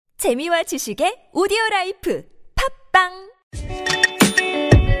재미와 지식의 오디오라이프 팝빵.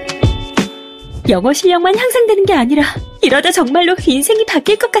 영어 실력만 향상되는 게 아니라 이러다 정말로 인생이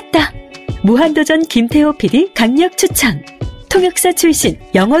바뀔 것 같다. 무한도전 김태호 PD 강력 추천. 통역사 출신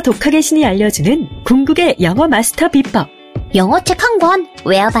영어 독학의 신이 알려주는 궁극의 영어 마스터 비법. 영어책 한 권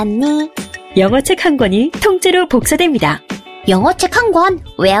외워봤니? 영어책 한 권이 통째로 복사됩니다. 영어책 한 권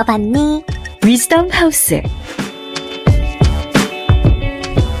외워봤니? 위즈덤 하우스.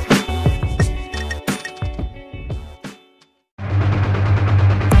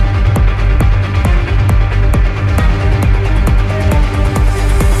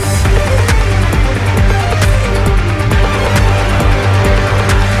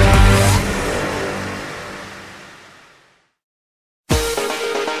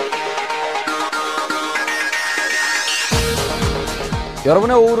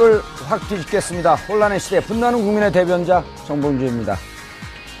 여러분의 오후를 확 뒤집겠습니다. 혼란의 시대 분노하는 국민의 대변자 정봉주입니다.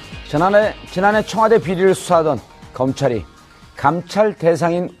 지난해 청와대 비리를 수사하던 검찰이 감찰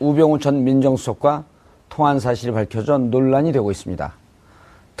대상인 우병우 전 민정수석과 통화한 사실이 밝혀져 논란이 되고 있습니다.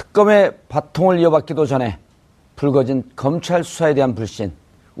 특검의 바통을 이어받기도 전에 불거진 검찰 수사에 대한 불신,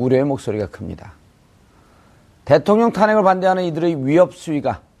 우려의 목소리가 큽니다. 대통령 탄핵을 반대하는 이들의 위협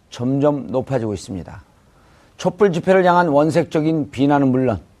수위가 점점 높아지고 있습니다. 촛불 집회를 향한 원색적인 비난은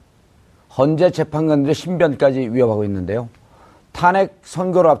물론 헌재 재판관들의 신변까지 위협하고 있는데요. 탄핵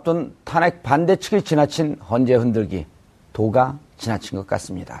선거를 앞둔 탄핵 반대 측이 지나친 헌재 흔들기, 도가 지나친 것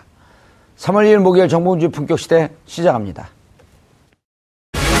같습니다. 3월 2일 목요일 정봉주의 품격시대 시작합니다.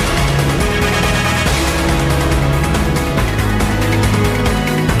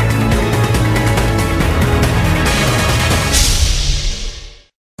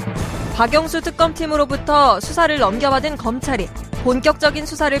 박영수 특검팀으로부터 수사를 넘겨받은 검찰이 본격적인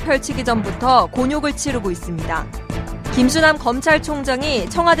수사를 펼치기 전부터 곤욕을 치르고 있습니다. 김수남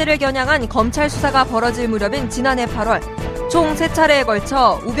검찰총장이 청와대를 겨냥한 검찰 수사가 벌어질 무렵인 지난해 8월 총 3차례에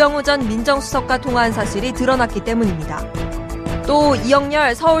걸쳐 우병우 전 민정수석과 통화한 사실이 드러났기 때문입니다. 또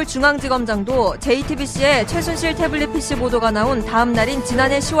이영렬 서울중앙지검장도 JTBC의 최순실 태블릿 PC 보도가 나온 다음 날인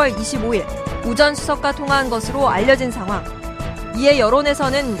지난해 10월 25일 우 전 수석과 통화한 것으로 알려진 상황. 이에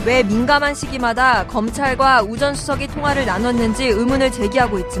여론에서는 왜 민감한 시기마다 검찰과 우 전 수석이 통화를 나눴는지 의문을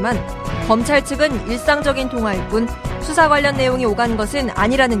제기하고 있지만 검찰 측은 일상적인 통화일 뿐 수사 관련 내용이 오간 것은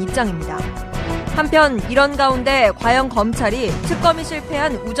아니라는 입장입니다. 한편 이런 가운데 과연 검찰이 특검이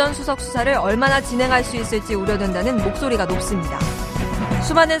실패한 우 전 수석 수사를 얼마나 진행할 수 있을지 우려된다는 목소리가 높습니다.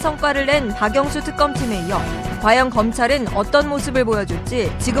 수많은 성과를 낸 박영수 특검팀에 이어 과연 검찰은 어떤 모습을 보여줄지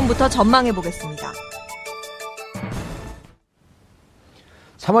지금부터 전망해보겠습니다.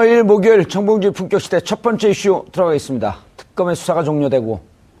 3월 1일 목요일 정봉주의 품격시대 첫 번째 이슈 들어가겠습니다. 특검의 수사가 종료되고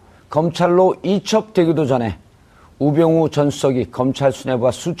검찰로 이첩되기도 전에 우병우 전 수석이 검찰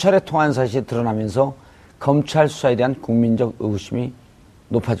수뇌부와 수차례 통화한 사실이 드러나면서 검찰 수사에 대한 국민적 의구심이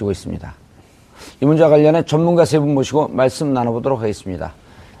높아지고 있습니다. 이 문제와 관련해 전문가 세 분 모시고 말씀 나눠보도록 하겠습니다.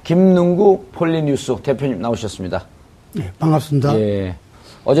 김능구 폴리뉴스 대표님 나오셨습니다. 네, 반갑습니다. 예,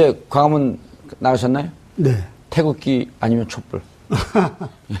 어제 광화문 나가셨나요? 네. 태극기 아니면 촛불?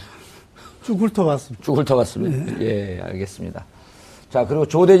 쭉 훑어봤습니다. 쭉 훑어봤습니다. 네. 예, 알겠습니다. 자, 그리고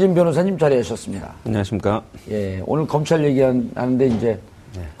조대진 변호사님 자리하셨습니다. 안녕하십니까. 예, 오늘 검찰 얘기하는데 이제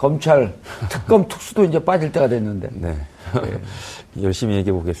네. 검찰 특검 특수도 이제 빠질 때가 됐는데. 네. 예. 열심히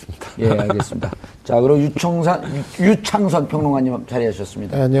얘기해 보겠습니다. 예, 알겠습니다. 자, 그리고 유창선 평론가님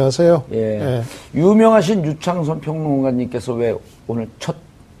자리하셨습니다. 네, 안녕하세요. 예. 네. 유명하신 유창선 평론가님께서 왜 오늘 첫,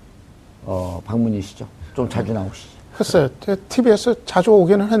 방문이시죠? 좀 자주 나오시죠? 했어요. TV에서 자주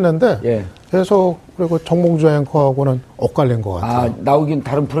오기는 했는데 예. 계속 그리고 정봉주 앵커하고는 엇갈린 것 같아요. 아, 나오긴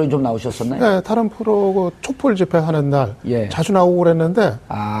다른 프로에 좀 나오셨었나요? 네, 다른 프로 촛불 집회 하는 날 예. 자주 나오고 그랬는데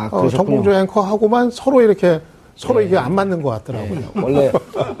정봉주 앵커하고만 서로 이렇게 예. 이게 안 맞는 것 같더라고요. 예. 원래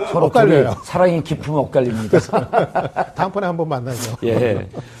서로 엇갈려요. 사랑이 깊으면 엇갈립니다. 다음번에 한번 만나죠. 예.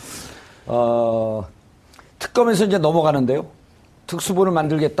 특검에서 이제 넘어가는데요. 특수본을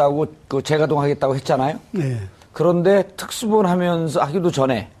만들겠다고 재가동하겠다고 했잖아요. 네. 그런데 특수본 하기도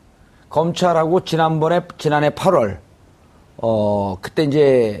전에 검찰하고 지난해 8월 그때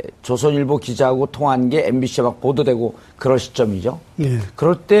이제 조선일보 기자하고 통화한 게 MBC에 막 보도되고 그럴 시점이죠. 네.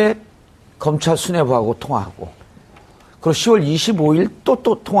 그럴 때 검찰 수뇌부하고 통화하고 그리고 10월 25일 또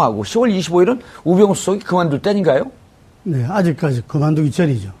통화하고 10월 25일은 우병우 수석이 그만둘 때 아닌가요? 네, 아직까지 그만두기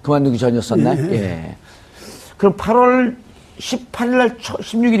전이죠. 그만두기 전이었었나요? 예. 예. 그럼 8월 18일 날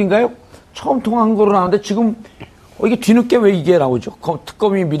 16일인가요? 처음 통화한 거로 나오는데 지금 이게 뒤늦게 왜 이게 나오죠?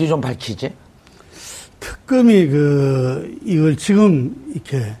 특검이 미리 좀 밝히지? 특검이 이걸 지금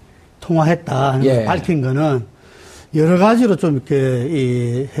이렇게 통화했다 하는 예. 밝힌 거는 여러 가지로 좀 이렇게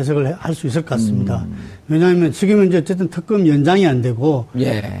이 해석을 할 수 있을 것 같습니다. 왜냐하면 지금 이제 어쨌든 특검 연장이 안 되고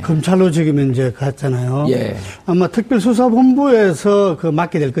검찰로 지금 이제 갔잖아요. 아마 특별수사본부에서 그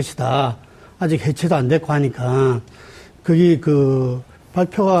맡게 될 것이다. 아직 해체도 안 됐고 하니까 거기 그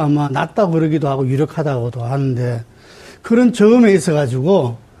발표가 아마 낮다고 그러기도 하고 유력하다고도 하는데 그런 저음에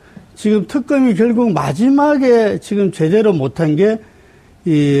있어가지고 지금 특검이 결국 마지막에 지금 제대로 못한 게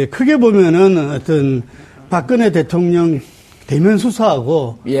이 크게 보면은 어떤 박근혜 대통령 대면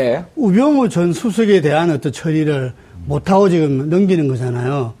수사하고 우병우 전 수석에 대한 어떤 처리를 못하고 지금 넘기는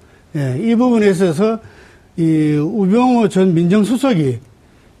거잖아요. 이 부분에 있어서 이 우병우 전 민정수석이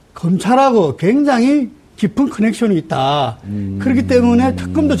검찰하고 굉장히 깊은 커넥션이 있다. 그렇기 때문에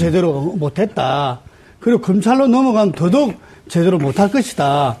특검도 제대로 못했다. 그리고 검찰로 넘어가면 더더욱 제대로 못할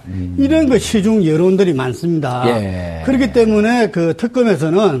것이다. 이런 거 시중 여론들이 많습니다. 그렇기 때문에 그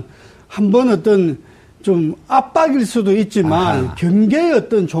특검에서는 한번 어떤 좀 압박일 수도 있지만 경계의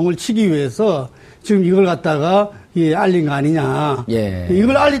어떤 종을 치기 위해서 지금 이걸 갖다가 알린 거 아니냐.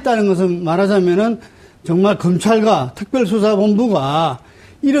 이걸 알렸다는 것은 말하자면은 정말 검찰과 특별수사본부가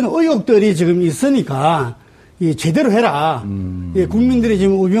이런 의혹들이 지금 있으니까 제대로 해라. 국민들이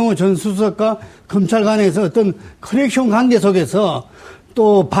지금 우병우 전 수석과 검찰 간에서 어떤 커넥션 관계 속에서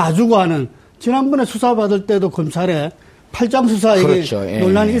또 봐주고 하는 지난번에 수사받을 때도 검찰에 팔짱 수사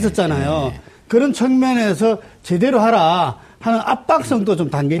논란이 있었잖아요. 그런 측면에서 제대로 하라 하는 압박성도 좀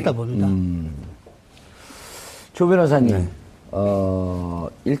담겨 있다 봅니다. 조 변호사님,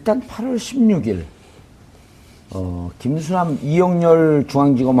 일단 8월 16일 김수남 이영렬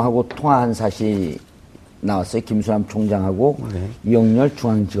중앙지검하고 통화한 사실이 나왔어요. 김수남 총장하고 이영렬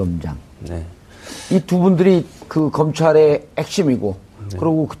중앙지검장. 이 두 분들이 그 검찰의 핵심이고,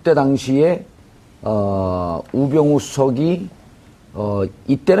 그리고 그때 당시에 우병우 수석이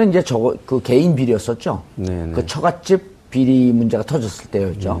이때는 이제 그 개인 비리였었죠. 그 처갓집 비리 문제가 터졌을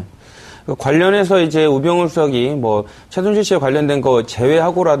때였죠. 관련해서 이제 우병우 수석이 뭐 최순실 씨에 관련된 거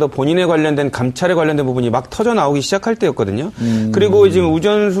제외하고라도 본인에 관련된 감찰에 관련된 부분이 막 터져 나오기 시작할 때였거든요. 그리고 지금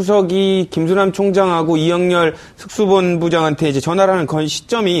우전 수석이 김수남 총장하고 이영렬 특수본부장한테 이제 전화를 하는 그런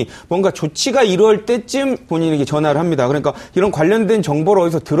시점이 뭔가 조치가 이루어질 때쯤 본인에게 전화를 합니다. 그러니까 이런 관련된 정보를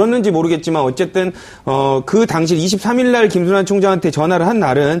어디서 들었는지 모르겠지만 어쨌든 그 당시 23일 날 김수남 총장한테 전화를 한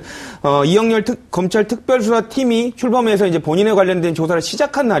날은 이영렬 검찰 특별수사팀이 출범해서 이제 본인에 관련된 조사를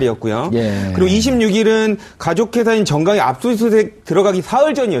시작한 날이었고요. 그리고 26일은 가족회사인 정강이 압수수색 들어가기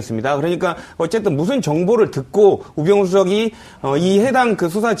사흘 전이었습니다. 그러니까 어쨌든 무슨 정보를 듣고 우병우 수석이 이 해당 그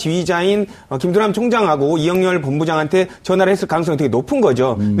수사 지휘자인 김수남 총장하고 이영렬 본부장한테 전화를 했을 가능성이 되게 높은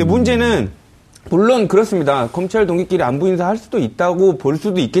거죠. 근데 문제는 물론 그렇습니다. 검찰 동기끼리 안부 인사할 수도 있다고 볼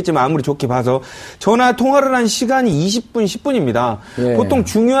수도 있겠지만 아무리 좋게 봐서 전화 통화를 한 시간이 20분, 10분입니다. 보통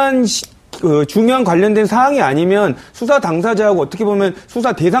중요한 관련된 사항이 아니면 수사 당사자하고 어떻게 보면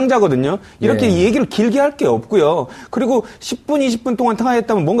수사 대상자거든요. 이렇게 얘기를 길게 할 게 없고요. 그리고 10분, 20분 동안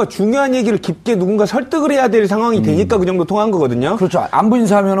통화했다면 뭔가 중요한 얘기를 깊게 누군가 설득을 해야 될 상황이 되니까 그 정도 통화한 거거든요. 그렇죠. 안부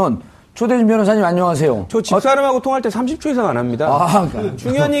인사하면은 조대진 변호사님 안녕하세요. 저 집사람하고 통화할 때 30초 이상 안 합니다.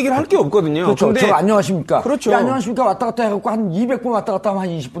 중요한 얘기를 할 게 없거든요. 그렇죠. 근데 저 안녕하십니까. 그렇죠. 예, 안녕하십니까 왔다 갔다 해갖고 한 200번 왔다 갔다 하면 한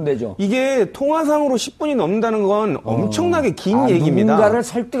 20분 되죠. 이게 통화상으로 10분이 넘는다는 건 엄청나게 긴 얘기입니다. 누군가를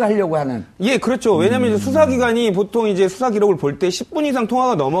설득하려고 하는. 예, 그렇죠. 왜냐하면 이제 수사기관이 보통 이제 수사 기록을 볼 때 10분 이상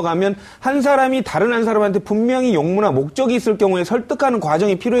통화가 넘어가면 한 사람이 다른 한 사람한테 분명히 용무나 목적이 있을 경우에 설득하는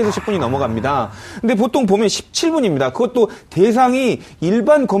과정이 필요해서 10분이 넘어갑니다. 근데 보통 보면 17분입니다. 그것도 대상이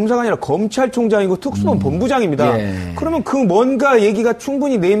일반 검사가 아니라 검찰총장 이고 특수본 본부장입니다. 그러면 그 뭔가 얘기가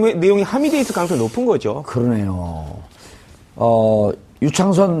충분히 내용이 함의되어 있을 가능성이 높은 거죠. 그러네요.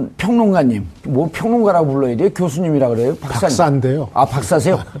 유창선 평론가님, 뭐 평론가라고 불러야 돼요? 교수님이라 그래요? 박사인데요. 아,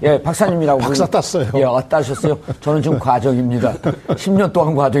 박사세요? 예, 박사님이라고. 박사 땄어요. 예, 따셨어요? 저는 지금 과정입니다. 10년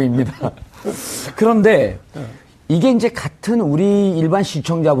동안 과정입니다. 그런데 이게 이제 같은 우리 일반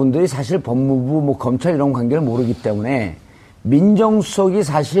시청자분들이 사실 법무부, 뭐 검찰 이런 관계를 모르기 때문에 민정수석이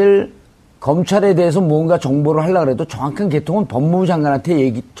사실 검찰에 대해서 뭔가 정보를 하려고 해도 정확한 계통은 법무부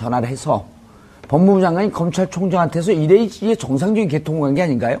장관한테 전화를 해서 법무부 장관이 검찰총장한테서 이게 정상적인 계통 관계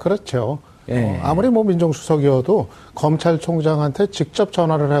아닌가요? 그렇죠. 아무리 뭐 민정수석이어도 검찰총장한테 직접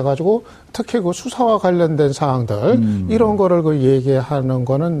전화를 해가지고 특히 그 수사와 관련된 사항들 이런 거를 그 얘기하는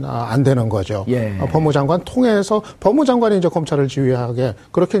거는 안 되는 거죠. 법무장관 통해서 법무장관이 이제 검찰을 지휘하게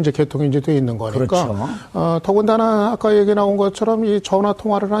그렇게 이제 개통이 이제 돼 있는 거니까. 그렇죠. 더군다나 아까 얘기 나온 것처럼 이 전화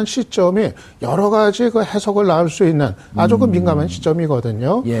통화를 한 시점이 여러 가지 그 해석을 낳을 수 있는 아주 그 민감한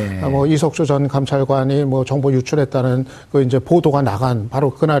시점이거든요. 뭐 이석수 전 감찰관이 뭐 정보 유출했다는 그 이제 보도가 나간 바로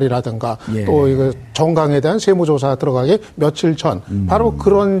그날이라든가 또 이거 정강에 대한 세무조사 들어가기 며칠 전 바로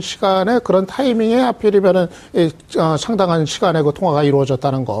그런 시간에 그런 타이밍에 하필이면은 상당한 시간에 그 통화가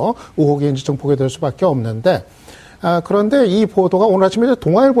이루어졌다는 거 의혹이 이제 증폭이 될 수밖에 없는데. 그런데 이 보도가 오늘 아침에 이제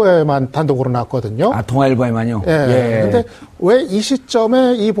동아일보에만 단독으로 났거든요. 동아일보에만요? 예. 근데 왜 이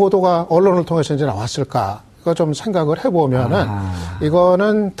시점에 이 보도가 언론을 통해서 이제 나왔을까? 이거 좀 생각을 해보면은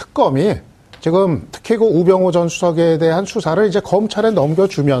이거는 특검이 지금 특히 그 우병우 전 수석에 대한 수사를 이제 검찰에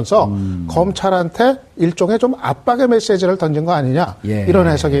넘겨주면서 검찰한테 일종의 좀 압박의 메시지를 던진 거 아니냐. 이런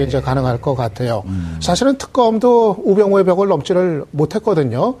해석이 이제 가능할 것 같아요. 사실은 특검도 우병우의 벽을 넘지를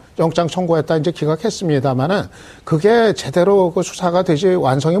못했거든요. 영장 청구했다 이제 기각했습니다만은 그게 제대로 그 수사가 되지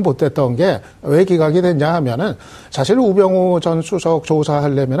완성이 못 됐던 게 왜 기각이 됐냐 하면은 사실 우병우 전 수석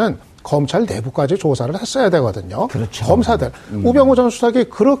조사하려면은 검찰 내부까지 조사를 했어야 되거든요. 그렇죠. 검사들. 우병우 전 수석이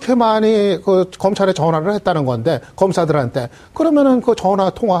그렇게 많이 그 검찰에 전화를 했다는 건데, 검사들한테. 그러면은 그 전화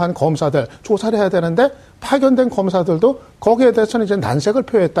통화한 검사들 조사를 해야 되는데, 파견된 검사들도 거기에 대해서는 이제 난색을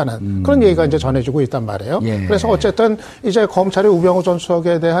표했다는 그런 얘기가 이제 전해지고 있단 말이에요. 그래서 어쨌든 이제 검찰이 우병우 전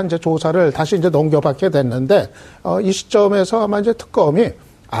수석에 대한 이제 조사를 다시 이제 넘겨받게 됐는데, 이 시점에서 아마 이제 특검이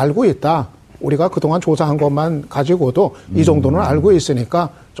알고 있다. 우리가 그동안 조사한 것만 가지고도 이 정도는 알고 있으니까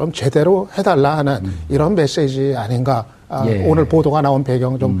좀 제대로 해달라 하는 이런 메시지 아닌가. 오늘 보도가 나온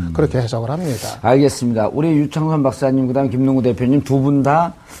배경 좀 그렇게 해석을 합니다. 알겠습니다. 우리 유창선 박사님, 그 다음에 김동구 대표님 두 분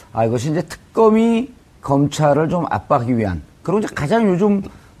다 이것이 이제 특검이 검찰을 좀 압박하기 위한, 그리고 이제 가장 요즘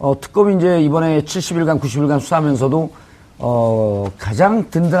특검이 이제 이번에 70일간, 90일간 수사하면서도 가장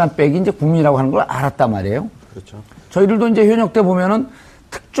든든한 백이 이제 국민이라고 하는 걸 알았단 말이에요. 그렇죠. 저희들도 이제 현역 때 보면은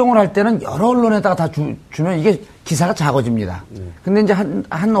특종을 할 때는 여러 언론에다가 다 주면 이게 기사가 작아집니다. 근데 이제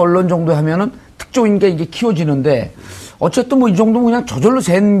한 언론 정도 하면은 특종인 게 이게 키워지는데 어쨌든 뭐 이 정도는 그냥 저절로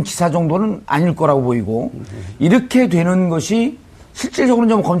센 기사 정도는 아닐 거라고 보이고 이렇게 되는 것이 실질적으로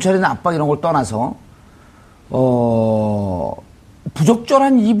좀 검찰이나 압박 이런 걸 떠나서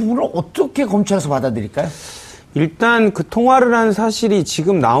부적절한 이 부분을 어떻게 검찰에서 받아들일까요? 일단 그 통화를 한 사실이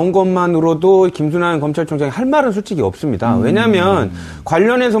지금 나온 것만으로도 김수남 검찰총장이 할 말은 솔직히 없습니다. 왜냐하면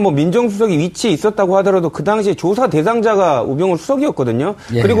관련해서 뭐 민정수석이 위치에 있었다고 하더라도 그 당시에 조사 대상자가 우병우 수석이었거든요.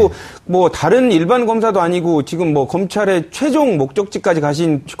 그리고 뭐 다른 일반 검사도 아니고 지금 뭐 검찰의 최종 목적지까지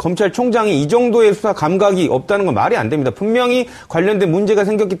가신 검찰총장이 이 정도의 수사 감각이 없다는 건 말이 안 됩니다. 분명히 관련된 문제가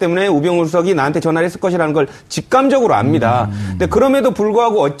생겼기 때문에 우병우 수석이 나한테 전화를 했을 것이라는 걸 직감적으로 압니다. 근데 그럼에도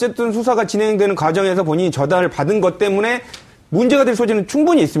불구하고 어쨌든 수사가 진행되는 과정에서 본인이 전화를 받은 것 때문에 문제가 될 소지는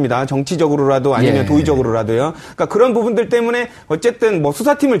충분히 있습니다. 정치적으로라도 아니면 도의적으로라도요. 그러니까 그런 부분들 때문에 어쨌든 뭐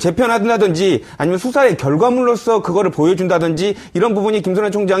수사팀을 재편한다든지 아니면 수사의 결과물로서 그거를 보여준다든지 이런 부분이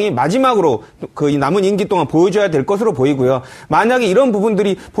김수남 총장이 마지막으로 그 남은 임기 동안 보여줘야 될 것으로 보이고요. 만약에 이런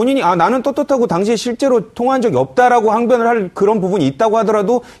부분들이 본인이 나는 떳떳하고 당시에 실제로 통화한 적이 없다라고 항변을 할 그런 부분이 있다고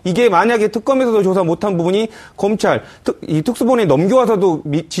하더라도 이게 만약에 특검에서도 조사 못한 부분이 검찰 이 특수본에 넘겨와서도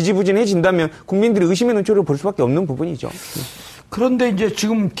지지부진해진다면 국민들이 의심의 눈초리를 볼 수밖에 없는 부분이죠. 그런데 이제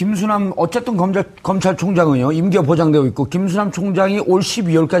지금 김수남 어쨌든 검찰총장은요 임기가 보장되고 있고 김수남 총장이 올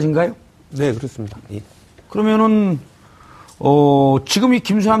 12월까지인가요? 네, 그렇습니다. 예. 그러면은 지금 이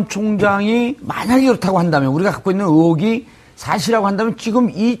김수남 총장이 만약에 그렇다고 한다면 우리가 갖고 있는 의혹이 사실이라고 한다면 지금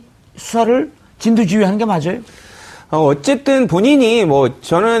이 수사를 진두지휘하는 게 맞아요? 어쨌든 본인이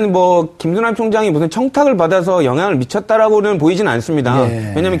저는 김수남 총장이 무슨 청탁을 받아서 영향을 미쳤다라고는 보이진 않습니다.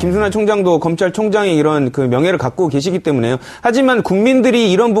 왜냐하면 김수남 총장도 검찰총장의 이런 그 명예를 갖고 계시기 때문에요. 하지만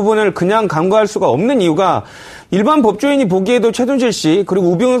국민들이 이런 부분을 그냥 간과할 수가 없는 이유가 일반 법조인이 보기에도 최순실 씨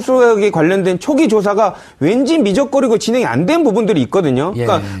그리고 우병우 수석에 관련된 초기 조사가 왠지 미적거리고 진행이 안 된 부분들이 있거든요.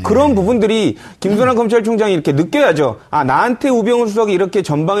 그러니까 그런 부분들이 김수남 검찰총장이 이렇게 느껴야죠. 나한테 우병우 수석이 이렇게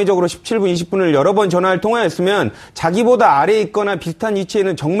전방위적으로 17분, 20분을 여러 번 전화를 통화했으면 자기보다 아래에 있거나 비슷한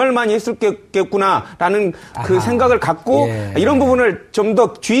위치에는 정말 많이 했을겠구나라는 그 생각을 갖고 이런 부분을 좀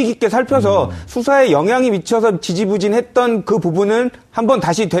더 주의 깊게 살펴서 수사에 영향이 미쳐서 지지부진했던 그 부분은 한번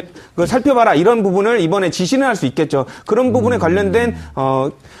다시 살펴봐라 이런 부분을 이번에 지시는 할 수 있겠죠. 그런 부분에 관련된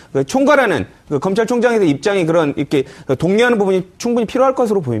총괄하는 검찰총장의 입장이 그런 이렇게 독려하는 부분이 충분히 필요할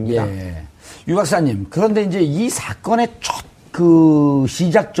것으로 보입니다. 유 박사님, 그런데 이제 이 사건의 첫 그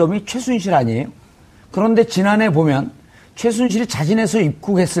시작점이 최순실 아니에요? 그런데 지난해 보면 최순실이 자진해서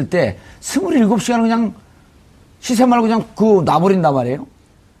입국했을 때 27시간을 그냥 시세 말고 그냥 놔버린단 말이에요.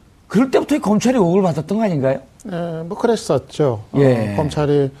 그럴 때부터 검찰이 의혹을 받았던 거 아닌가요? 그랬었죠.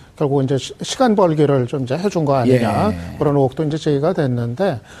 검찰이 결국 이제 시간 벌기를 좀 이제 해준 거 아니냐. 그런 의혹도 이제 제기가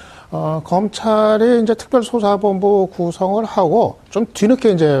됐는데, 검찰이 이제 특별수사본부 구성을 하고 좀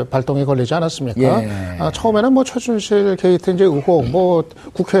뒤늦게 이제 발동이 걸리지 않았습니까? 예. 처음에는 뭐 최순실 게이트 이제 의혹 뭐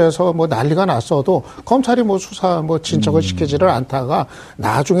국회에서 뭐 난리가 났어도 검찰이 뭐 수사 뭐 진척을 시키지를 않다가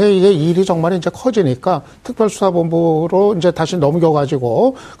나중에 이게 일이 정말 이제 커지니까 특별수사본부로 이제 다시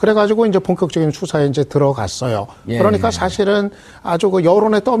넘겨가지고 그래가지고 이제 본격적인 수사에 이제 들어갔어요. 예. 그러니까 사실은 아주 그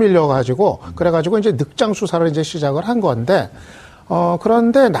여론에 떠밀려가지고 그래가지고 이제 늑장 수사를 이제 시작을 한 건데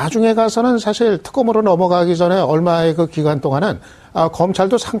그런데 나중에 가서는 사실 특검으로 넘어가기 전에 얼마의 그 기간 동안은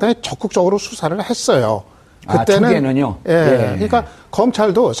검찰도 상당히 적극적으로 수사를 했어요. 그때는 초기에는요. 예. 그러니까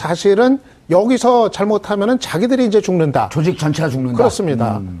검찰도 사실은 여기서 잘못하면은 자기들이 이제 죽는다. 조직 전체가 죽는다.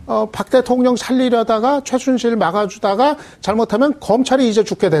 그렇습니다. 박 대통령 살리려다가 최순실 막아주다가 잘못하면 검찰이 이제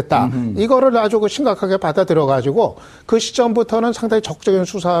죽게 됐다. 이거를 아주 심각하게 받아들여가지고 그 시점부터는 상당히 적극적인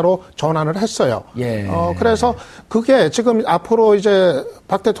수사로 전환을 했어요. 예. 그래서 그게 지금 앞으로 이제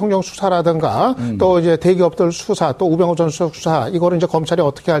박 대통령 수사라든가 또 이제 대기업들 수사 또 우병우 전 수석 수사 이거를 이제 검찰이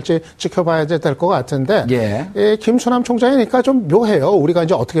어떻게 할지 지켜봐야 될 것 같은데. 예. 김수남 총장이니까 좀 묘해요. 우리가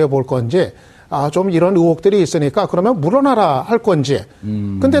이제 어떻게 볼 건지. 좀 이런 의혹들이 있으니까 그러면 물러나라 할 건지.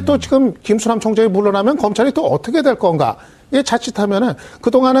 근데 또 지금 김수남 총장이 물러나면 검찰이 또 어떻게 될 건가. 이게 자칫하면은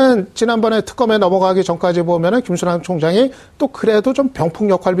그동안은 지난번에 특검에 넘어가기 전까지 보면은 김수남 총장이 또 그래도 좀 병풍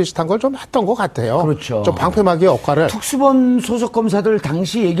역할 비슷한 걸 좀 했던 것 같아요. 그렇죠. 좀 방패막이 역할을. 특수본 소속 검사들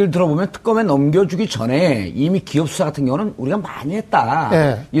당시 얘기를 들어보면 특검에 넘겨주기 전에 이미 기업 수사 같은 경우는 우리가 많이 했다.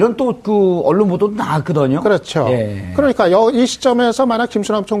 예. 이런 또 그 언론 보도도 나왔거든요. 그렇죠. 예. 그러니까 이 시점에서 만약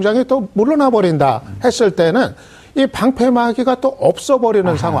김수남 총장이 또 물러나 버린다 했을 때는 이 방패막이가 또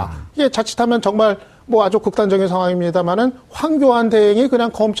없어버리는 상황. 이게 자칫하면 정말 뭐 아주 극단적인 상황입니다만은 황교안 대행이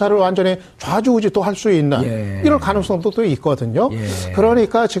그냥 검찰을 완전히 좌지우지 또 할 수 있는 이럴 가능성도 또 있거든요.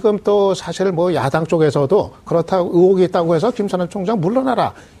 그러니까 지금 또 사실 뭐 야당 쪽에서도 그렇다고 의혹이 있다고 해서 김수남 총장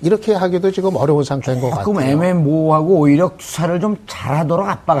물러나라 이렇게 하기도 지금 어려운 상태인 것 같아요. 조금 애매모호하고 오히려 수사를 좀 잘하도록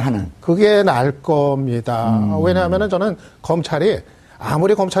압박하는. 그게 나을 겁니다. 왜냐하면은 저는 검찰이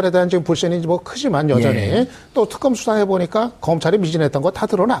아무리 검찰에 대한 지금 불신이 뭐 크지만 여전히 또 특검 수사해 보니까 검찰이 미진했던 거 다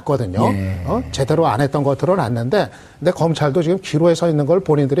드러났거든요. 제대로 안 했던 거 드러났는데, 근데 검찰도 지금 기로에 서 있는 걸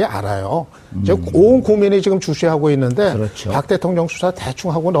본인들이 알아요. 이제 온 국민이 지금 주시하고 있는데, 그렇죠. 박 대통령 수사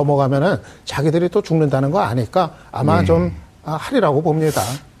대충 하고 넘어가면은 자기들이 또 죽는다는 거 아니까 아마 좀 하리라고 봅니다.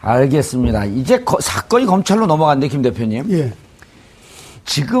 알겠습니다. 이제 사건이 검찰로 넘어갔는데 김 대표님. 예.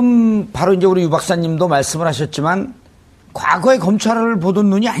 지금 바로 이제 우리 유 박사님도 말씀을 하셨지만. 과거의 검찰을 보던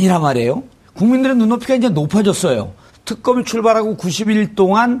눈이 아니란 말이에요. 국민들의 눈높이가 이제 높아졌어요. 특검이 출발하고 90일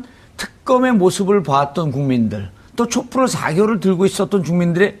동안 특검의 모습을 봤던 국민들, 또 촛불을 4개월을 들고 있었던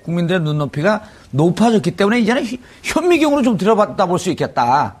국민들의 눈높이가 높아졌기 때문에 이제는 현미경으로 좀 들여다볼 수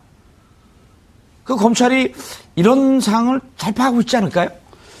있겠다. 그 검찰이 이런 상황을 잘 파악하고 있지 않을까요?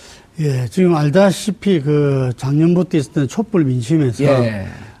 예, 지금 알다시피 그 작년부터 있었던 촛불 민심에서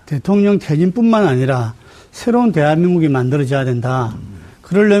대통령 퇴진뿐만 아니라 새로운 대한민국이 만들어져야 된다.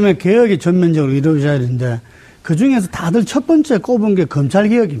 그러려면 개혁이 전면적으로 이루어져야 되는데 그중에서 다들 첫 번째 꼽은 게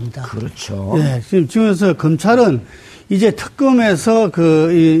검찰개혁입니다. 그렇죠. 예, 지금에서 검찰은 이제 특검에서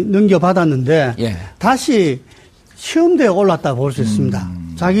넘겨받았는데 다시 시험대에 올랐다 볼 수 있습니다.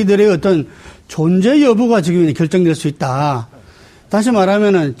 자기들의 어떤 존재 여부가 지금 결정될 수 있다. 다시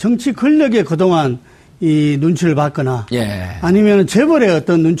말하면은 정치 권력에 그동안 이 눈치를 받거나 아니면 재벌의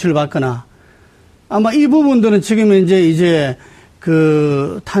어떤 눈치를 받거나 아마 이 부분들은 지금 이제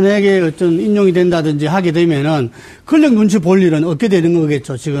그 탄핵에 어떤 인용이 된다든지 하게 되면은 권력 눈치 볼 일은 없게 되는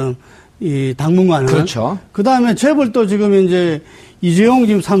거겠죠. 지금 이 당분간은. 그렇죠. 그 다음에 재벌도 지금 이제 이재용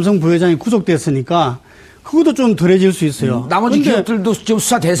지금 삼성 부회장이 구속됐으니까 그것도 좀 덜해질 수 있어요. 나머지 기업들도 지금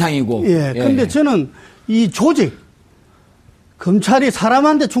수사 대상이고. 예. 근데 저는 이 조직, 검찰이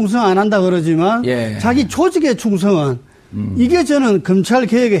사람한테 충성 안 한다 그러지만 자기 조직의 충성은 이게 저는 검찰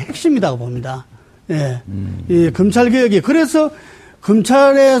개혁의 핵심이라고 봅니다. 이 검찰 개혁이 그래서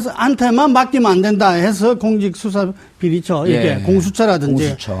검찰한테만 맡기면 안 된다 해서 공직수사 비리처 이렇게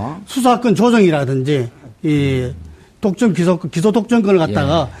공수처라든지 수사권 조정이라든지 이 독점 기소 독점권을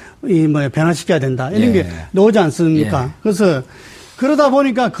갖다가 변화시켜야 된다 이런 게 나오지 않습니까? 그래서 그러다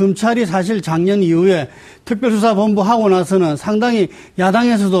보니까 검찰이 사실 작년 이후에 특별수사본부 하고 나서는 상당히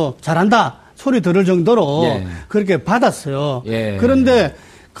야당에서도 잘한다 소리 들을 정도로 그렇게 받았어요. 그런데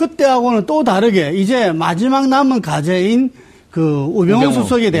그때하고는 또 다르게 이제 마지막 남은 과제인 그 우병우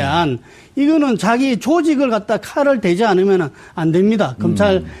수석에 대한 이거는 자기 조직을 갖다 칼을 대지 않으면 안 됩니다.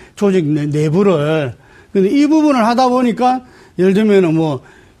 검찰 조직 내부를. 근데 이 부분을 하다 보니까 예를 들면은 뭐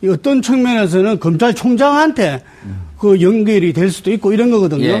어떤 측면에서는 검찰총장한테 그 연결이 될 수도 있고 이런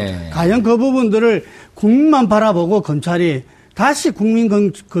거거든요. 과연 그 부분들을 국민만 바라보고 검찰이 다시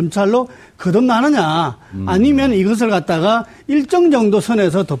국민검찰로 거듭나느냐 아니면 이것을 갖다가 일정 정도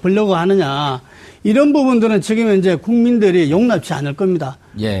선에서 덮으려고 하느냐 이런 부분들은 지금 현재 국민들이 용납치 않을 겁니다.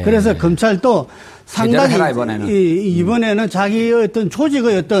 예. 그래서 검찰도 상당히 해라, 이번에는 자기의 어떤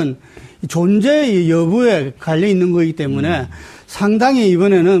조직의 어떤 존재 여부에 갈려 있는 거기 때문에 상당히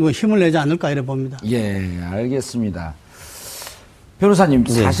이번에는 뭐 힘을 내지 않을까 이래 봅니다. 예, 알겠습니다. 변호사님,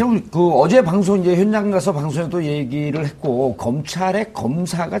 사실 어제 방송 이제 현장 가서 방송에도 얘기를 했고 검찰의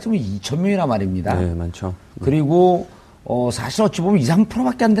검사가 지금 2,000명이나 말입니다. 네, 많죠. 그리고 사실 어찌 보면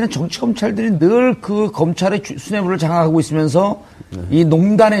 2~3%밖에 안 되는 정치 검찰들이 늘 그 검찰의 수뇌부를 장악하고 있으면서 이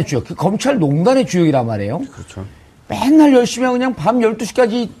농단의 주역, 그 검찰 농단의 주역이란 말이에요. 그렇죠. 맨날 열심히 하고 그냥 밤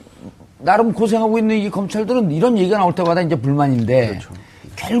 12시까지 나름 고생하고 있는 이 검찰들은 이런 얘기가 나올 때마다 이제 불만인데 그렇죠.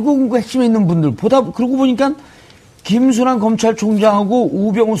 결국은 그 핵심에 있는 분들 그러고 보니까 김수남 검찰총장하고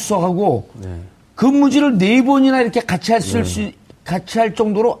우병우 수석하고 근무지를 4번이나 이렇게 같이 할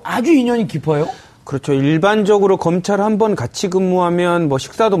정도로 아주 인연이 깊어요. 그렇죠. 일반적으로 검찰 한 번 같이 근무하면 뭐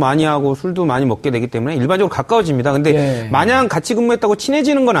식사도 많이 하고 술도 많이 먹게 되기 때문에 일반적으로 가까워집니다. 근데 마냥 같이 근무했다고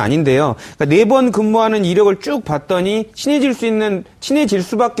친해지는 건 아닌데요. 그러니까 4번 근무하는 이력을 쭉 봤더니 친해질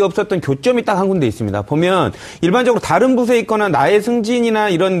수밖에 없었던 교점이 딱 한 군데 있습니다. 보면 일반적으로 다른 부서에 있거나 나의 승진이나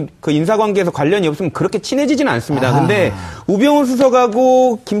이런 그 인사관계에서 관련이 없으면 그렇게 친해지지는 않습니다. 근데 우병우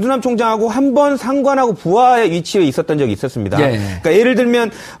수석하고 김수남 총장하고 한 번 상관하고 부하의 위치에 있었던 적이 있었습니다. 그러니까 예를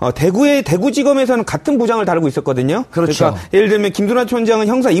들면 대구지검에서는 같은 부장을 다루고 있었거든요. 그렇죠. 그러니까 예를 들면 김수남 총장은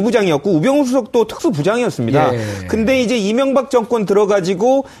형사 2부장이었고 우병우 수석도 특수부장이었습니다. 근데 이제 이명박 정권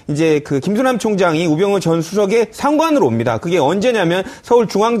들어가지고 이제 그 김수남 총장이 우병우 전 수석의 상관으로 옵니다. 그게 언제냐면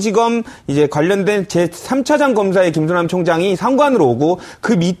서울중앙지검 이제 관련된 제3차장 검사의 김수남 총장이 상관으로 오고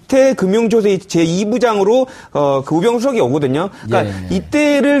그 밑에 금융조세 제2부장으로 그 우병우 수석이 오거든요. 그러니까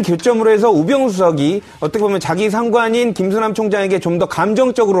이때를 교점으로 해서 우병우 수석이 어떻게 보면 자기 상관인 김수남 총장에게 좀 더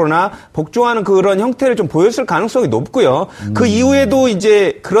감정적으로나 복종하는 그런 형태를 좀 보였을 가능성이 높고요. 그 이후에도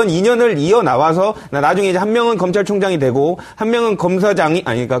이제 그런 인연을 이어 나와서 나중에 이제 한 명은 검찰총장이 되고 한 명은 검사장이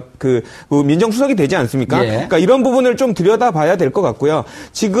그러니까 그 민정수석이 되지 않습니까? 그러니까 이런 부분을 좀 들여다봐야 될 것 같고요.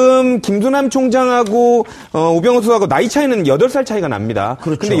 지금 김수남 총장하고 우병우 수석하고 나이 차이는 8살 차이가 납니다.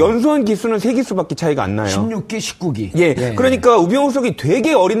 그렇죠. 근데 연수원 기수는 3기수밖에 차이가 안 나요. 16기, 19기. 그러니까 우병우 수석이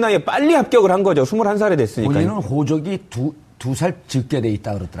되게 어린 나이에 빨리 합격을 한 거죠. 21살이 됐으니까. 본인은 호적이 두 살 적게 돼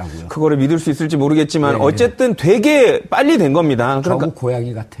있다 그러더라고요. 그거를 믿을 수 있을지 모르겠지만 어쨌든 되게 빨리 된 겁니다. 그러니까 저도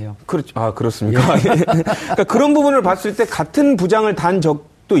고양이 같아요. 그렇죠. 아, 그렇습니까? 그러니까 그런 부분을 봤을 때 같은 부장을 단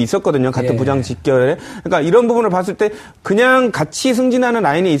적도 있었거든요. 같은 부장 직결에. 그러니까 이런 부분을 봤을 때 그냥 같이 승진하는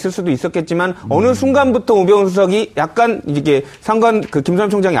라인에 있을 수도 있었겠지만 어느 순간부터 우병우 수석이 약간 이게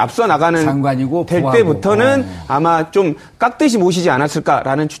김수남 총장이 앞서 나가는 상관이고 될 부하고. 때부터는 아마 좀 깍듯이 모시지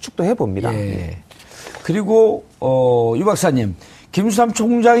않았을까라는 추측도 해봅니다. 그리고 유 박사님, 김수남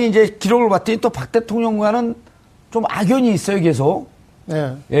총장이 이제 기록을 봤더니 또 박 대통령과는 좀 악연이 있어요, 계속.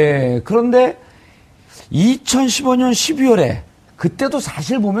 그런데 2015년 12월에 그때도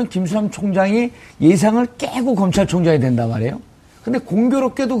사실 보면 김수남 총장이 예상을 깨고 검찰총장이 된단 말이에요. 근데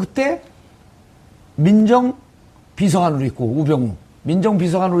공교롭게도 그때 민정비서관으로 있고 우병우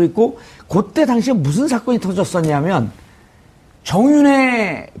민정비서관으로 있고 그때 당시에 무슨 사건이 터졌었냐면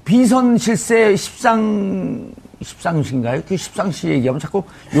정윤회 비선 실세 십상시인가요? 그 십상시 얘기하면 자꾸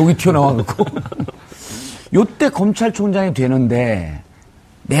욕이 튀어나와갖고. 요때 검찰총장이 되는데,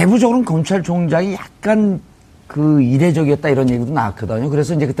 내부적으로는 검찰총장이 약간 그 이례적이었다 이런 얘기도 나왔거든요.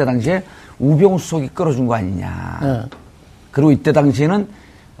 그래서 이제 그때 당시에 우병우 수석이 끌어준 거 아니냐. 그리고 이때 당시에는,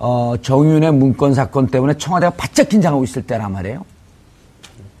 정윤회 문건 사건 때문에 청와대가 바짝 긴장하고 있을 때란 말이에요.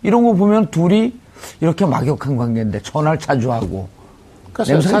 이런 거 보면 둘이 이렇게 막역한 관계인데 전화를 자주 하고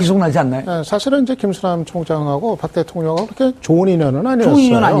냄새가 계속 나지 않나요? 사실은 이제 김수남 총장하고 박 대통령하고 그렇게 좋은 인연은 아니었어요. 좋은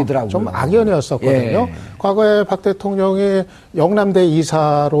인연 아니더라고요. 좀 악연이었었거든요. 과거에 박 대통령이 영남대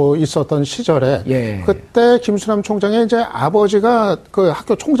이사로 있었던 시절에 그때 김수남 총장의 이제 아버지가 그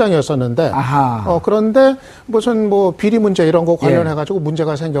학교 총장이었었는데 그런데 무슨 뭐 비리 문제 이런 거 관련해 가지고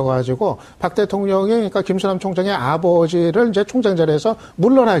문제가 생겨 가지고 박 대통령이 그러니까 김수남 총장의 아버지를 이제 총장 자리에서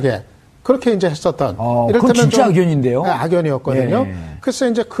물러나게 그렇게 이제 했었던. 그건 진짜 악연인데요? 네, 악연이었거든요. 글쎄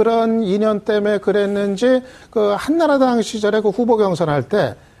이제 그런 인연 때문에 그랬는지 그 한나라당 시절에 그 후보 경선할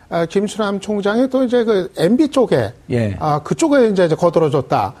때 김수남 총장이 또 이제 그 MB 쪽에 그쪽에 이제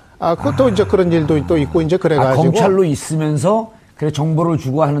거들어줬다. 그것도 이제 그런 일도 또 있고 이제 그래가지고 검찰로 있으면서 그래 정보를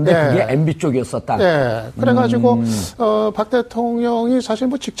주고 하는데 예. 그게 MB 쪽이었었다. 예. 그래가지고 박 대통령이 사실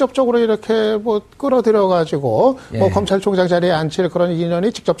뭐 직접적으로 이렇게 뭐 끌어들여가지고 예. 뭐 검찰총장 자리에 앉힐 그런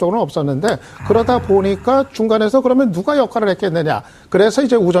인연이 직접적으로는 없었는데 그러다 보니까 중간에서 그러면 누가 역할을 했겠느냐. 그래서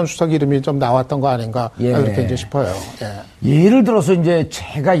이제 우전수석 이름이 좀 나왔던 거 아닌가 예. 그렇게 이제 싶어요. 예. 예를 들어서 이제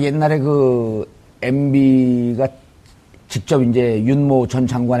제가 옛날에 그 MB가 직접 이제 윤모 전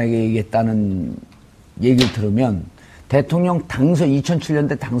장관에게 얘기했다는 얘기를 들으면 대통령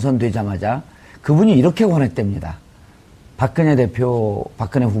 2007년대 당선되자마자 그분이 이렇게 권했답니다.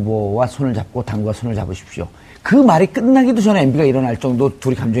 박근혜 후보와 손을 잡고 당과 손을 잡으십시오. 그 말이 끝나기도 전에 MB가 일어날 정도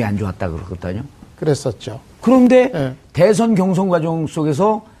둘이 감정이 안 좋았다 그러거든요. 그랬었죠. 그런데 예. 대선 경선 과정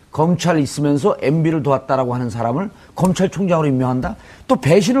속에서 검찰에 있으면서 MB를 도왔다라고 하는 사람을 검찰총장으로 임명한다? 또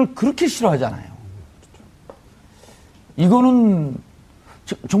배신을 그렇게 싫어하잖아요. 이거는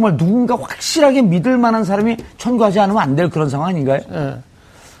정말 누군가 확실하게 믿을 만한 사람이 천거하지 않으면 안 될 그런 상황 아닌가요? 예.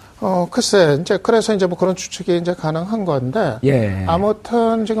 글쎄, 이제, 그래서 이제 뭐 그런 추측이 이제 가능한 건데. 예.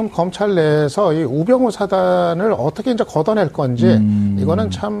 아무튼 지금 검찰 내에서 이 우병우 사단을 어떻게 이제 걷어낼 건지,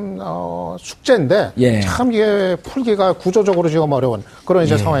 이거는 참, 숙제인데. 예. 참 이게 풀기가 구조적으로 지금 어려운 그런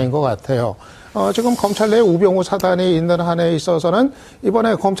이제 상황인 것 같아요. 지금 검찰 내에 우병우 사단이 있는 한에 있어서는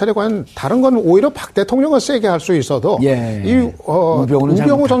이번에 검찰이 과연 다른 건 오히려 박 대통령을 세게 할 수 있어도 예.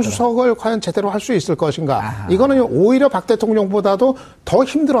 우병우 전 수석을 과연 제대로 할 수 있을 것인가. 이거는 오히려 박 대통령보다도 더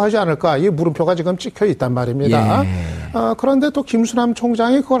힘들어하지 않을까. 이 물음표가 지금 찍혀 있단 말입니다. 예. 그런데 또 김수남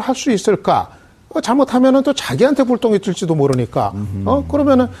총장이 그걸 할 수 있을까. 잘못하면은 또 자기한테 불똥이 뜰지도 모르니까.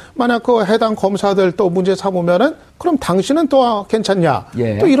 그러면은 만약 그 해당 검사들 또 문제 삼으면은 그럼 당신은 또 괜찮냐.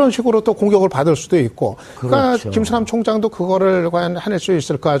 예. 또 이런 식으로 또 공격을 받을 수도 있고. 그러니까 그렇죠. 김수남 총장도 그거를 과연 해낼 수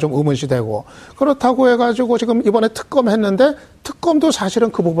있을까 좀 의문시되고. 그렇다고 해가지고 지금 이번에 특검 했는데 특검도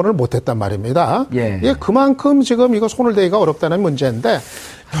사실은 그 부분을 못했단 말입니다. 예. 예, 그만큼 지금 이거 손을 대기가 어렵다는 문제인데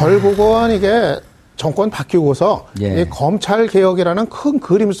결국은 이게 정권 바뀌고서 예. 이 검찰 개혁이라는 큰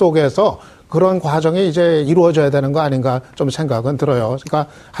그림 속에서 그런 과정이 이제 이루어져야 되는 거 아닌가 좀 생각은 들어요. 그러니까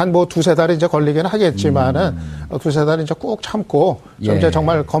한 뭐 두세 달이 이제 걸리긴 하겠지만은 두세 달 이제 꾹 참고 좀 예. 이제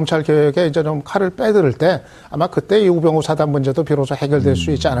정말 검찰 개혁에 이제 좀 칼을 빼들 때 아마 그때 이 우병우 사단 문제도 비로소 해결될 수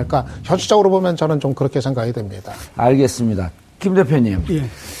있지 않을까. 현실적으로 보면 저는 좀 그렇게 생각이 됩니다. 알겠습니다. 김 대표님. 예.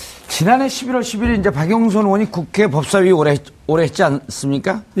 지난해 11월 10일 이제 박영선 의원이 국회 법사위 오래 했지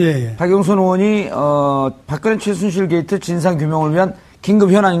않습니까? 예. 박영선 의원이 박근혜 최순실 게이트 진상 규명을 위한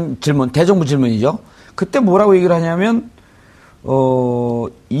긴급 현안 질문, 대정부 질문이죠. 그때 뭐라고 얘기를 하냐면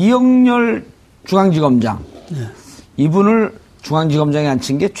이영렬 중앙지검장 이분을 중앙지검장에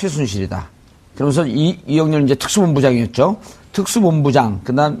앉힌 게 최순실이다. 그러면서 이영렬 이제 특수본부장이었죠. 특수본부장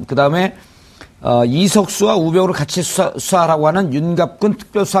그다음에 이석수와 우병우를 같이 수사하라고 하는 윤갑근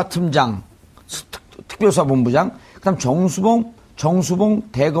특별수사팀장, 특별수사본부장, 그다음 정수봉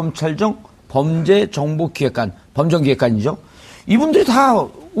대검찰청 범죄정보기획관, 범정기획관이죠. 이분들이 다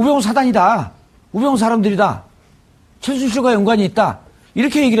우병우 사단이다. 우병우 사람들이다. 최순실과 연관이 있다.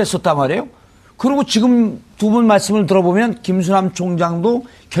 이렇게 얘기를 했었단 말이에요. 그리고 지금 두 분 말씀을 들어보면 김수남 총장도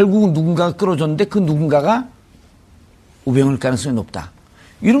결국은 누군가가 끌어줬는데 그 누군가가 우병우일 가능성이 높다.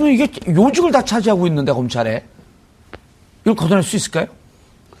 이러면 이게 요직을 다 차지하고 있는데 검찰에 이걸 걷어낼 수 있을까요?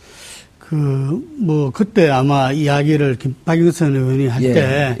 그때 아마 이야기를 박영선 의원이 할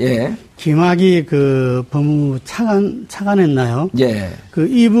때, 예. 김학의 법무부 차관했나요? 예.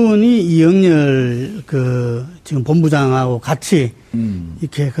 이분이 이영렬 지금 본부장하고 같이,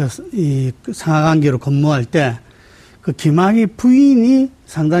 이렇게 상하관계로 근무할 때, 김학의 부인이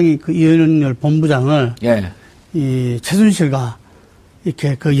상당히 이영렬 본부장을, 예. 최순실과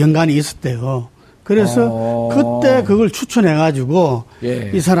이렇게 연관이 있었대요. 그래서 그때 그걸 추천해가지고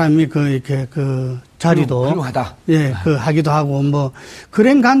예. 이 사람이 이렇게 자리도 훌륭하다. 예, 하기도 하고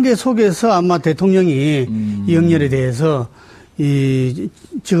그런 관계 속에서 아마 대통령이 이영렬에 대해서 이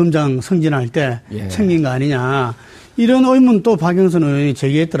지검장 승진할 때 예. 챙긴 거 아니냐 이런 의문 또 박영선 의원이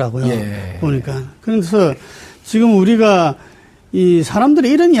제기했더라고요. 예. 보니까 그래서 지금 우리가 이 사람들이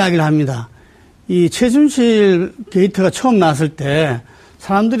이런 이야기를 합니다. 이 최순실 게이트가 처음 나왔을 때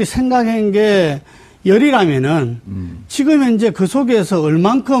사람들이 생각한 게 열이라면은 지금 현재 그 속에서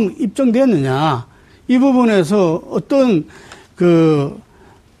얼만큼 입증됐느냐 이 부분에서 어떤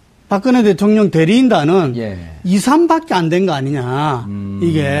박근혜 대통령 대리인단은 2, 3밖에 안 된 거 아니냐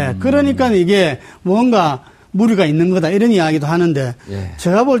이게 그러니까 이게 뭔가 무리가 있는 거다 이런 이야기도 하는데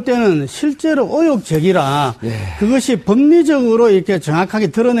제가 볼 때는 실제로 의혹 제기라 그것이 법리적으로 이렇게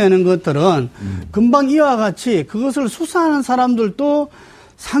정확하게 드러내는 것들은 금방 이와 같이 그것을 수사하는 사람들도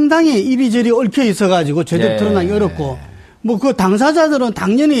상당히 이리저리 얽혀 있어가지고 제대로 드러나기 어렵고 뭐 그 당사자들은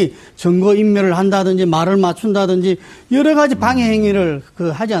당연히 증거 인멸을 한다든지 말을 맞춘다든지 여러 가지 방해 행위를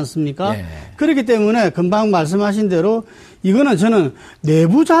하지 않습니까? 예. 그렇기 때문에 금방 말씀하신 대로 이거는 저는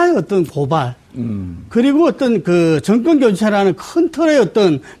내부자의 어떤 고발 그리고 어떤 그 정권 교체라는 큰 틀의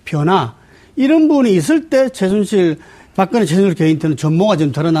어떤 변화 이런 부분이 있을 때 박근혜 최순실 개인한테는 전모가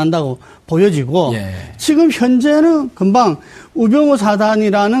좀 드러난다고 보여지고 예. 지금 현재는 금방 우병우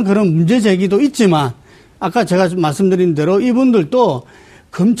사단이라는 그런 문제 제기도 있지만 아까 제가 말씀드린 대로 이분들도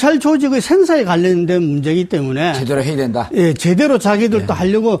검찰 조직의 생사에 관련된 문제이기 때문에 제대로 해야 된다. 예, 제대로 자기들도 예.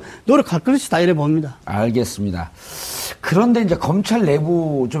 하려고 노력할 것이다 이래 봅니다. 알겠습니다. 그런데 이제 검찰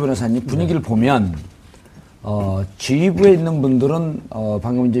내부 조 변호사님 분위기를 보면 지휘부에 있는 분들은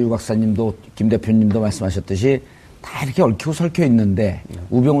방금 이제 유 박사님도 김 대표님도 말씀하셨듯이 다 이렇게 얽히고 설켜 있는데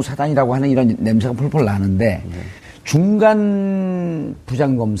우병우 사단이라고 하는 이런 냄새가 펄펄 나는데 중간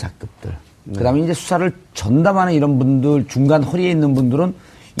부장검사급들 그다음에 이제 수사를 전담하는 이런 분들 중간 허리에 있는 분들은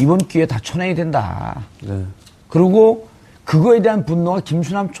이번 기회에 다 쳐내야 된다. 네. 그리고 그거에 대한 분노가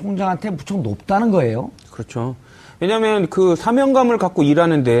김수남 총장한테 무척 높다는 거예요. 그렇죠. 왜냐하면 그 사명감을 갖고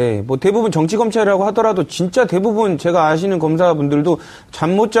일하는데 뭐 대부분 정치검찰이라고 하더라도 진짜 대부분 제가 아시는 검사분들도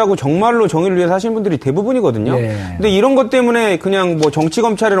잠 못 자고 정말로 정의를 위해서 하시는 분들이 대부분이거든요. 네. 근데 이런 것 때문에 그냥 뭐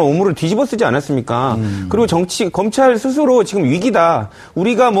정치검찰이라는 오물을 뒤집어 쓰지 않았습니까? 그리고 검찰 스스로 지금 위기다.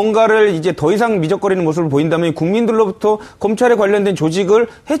 우리가 뭔가를 이제 더 이상 미적거리는 모습을 보인다면 국민들로부터 검찰에 관련된 조직을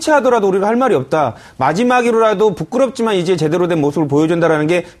해체하더라도 우리가 할 말이 없다. 마지막으로라도 부끄럽지만 이제 제대로 된 모습을 보여준다라는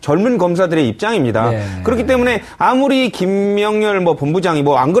게 젊은 검사들의 입장입니다. 네. 그렇기 때문에 아무리 김영렬 본부장이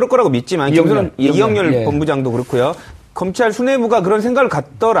안 그럴 거라고 믿지만 이영렬 본부장도 그렇고요. 검찰 수뇌부가 그런 생각을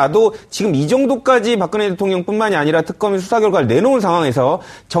갖더라도 지금 이 정도까지 박근혜 대통령뿐만이 아니라 특검이 수사 결과를 내놓은 상황에서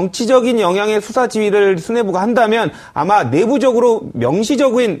정치적인 영향의 수사 지휘를 수뇌부가 한다면 아마 내부적으로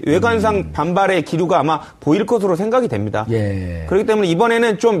명시적인 외관상 반발의 기류가 아마 보일 것으로 생각이 됩니다. 예. 그렇기 때문에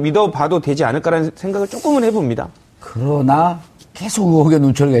이번에는 좀 믿어봐도 되지 않을까라는 생각을 조금은 해봅니다. 그러나 계속 의혹의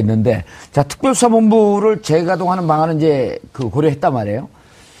눈초리가 있는데, 자, 특별수사본부를 재가동하는 방안은 이제 고려했단 말이에요.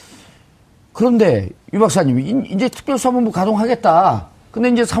 그런데 유 박사님이 이제 특별수사본부 가동하겠다. 근데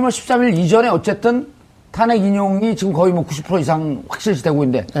이제 3월 13일 이전에 어쨌든 탄핵 인용이 지금 거의 90% 이상 확실시 되고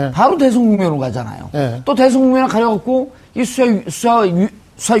있는데, 네. 바로 대성국면으로 가잖아요. 네. 또 대성국면을 가려갖고 이 수사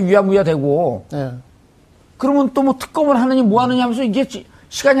유야무야 되고, 네. 그러면 또 특검을 하느니 뭐 하느냐 하면서 이게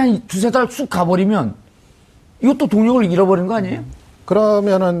시간이 한 두세 달 쑥 가버리면 이것도 동력을 잃어버린 거 아니에요?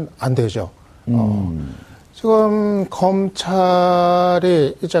 그러면은 안 되죠. 지금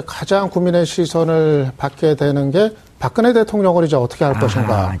검찰이 이제 가장 국민의 시선을 받게 되는 게 박근혜 대통령을 이제 어떻게 할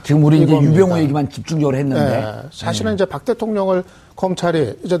것인가. 지금 우리 이제 유병우 얘기만 집중적으로 했는데. 네, 사실은 이제 박 대통령을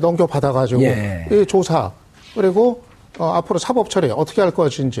검찰이 이제 넘겨받아가지고 이 조사 그리고 앞으로 사법 처리 어떻게 할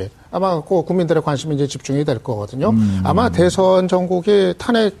것인지 아마 그 국민들의 관심이 이제 집중이 될 거거든요. 아마 대선 전국이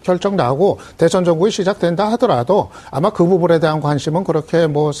탄핵 결정 나고 대선 전국이 시작된다 하더라도 아마 그 부분에 대한 관심은 그렇게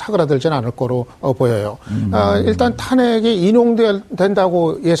사그라들지는 않을 거로 보여요. 일단 탄핵이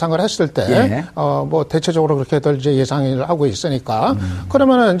인용된다고 예상을 했을 때, 대체적으로 그렇게들 이제 예상을 하고 있으니까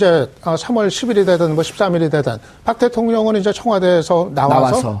그러면은 이제 3월 10일이 되든 13일이 되든 박 대통령은 이제 청와대에서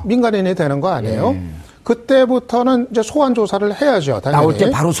나와서 민간인이 되는 거 아니에요? 그때부터는 이제 소환 조사를 해야죠. 당연히. 나올 때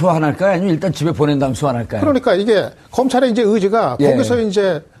바로 소환할까요? 아니면 일단 집에 보낸 다음 소환할까요? 그러니까 이게 검찰의 이제 의지가 거기서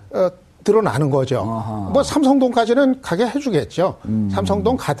이제 드러나는 거죠. 삼성동까지는 가게 해주겠죠.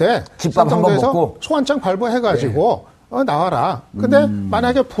 삼성동 가되 집밥 한번 먹고 소환장 발부해가지고 나와라. 근데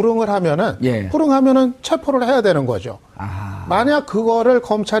만약에 불응을 하면은 불응하면은 체포를 해야 되는 거죠. 만약 그거를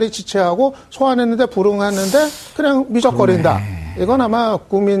검찰이 지체하고 소환했는데 불응했는데 그냥 미적거린다. 이건 아마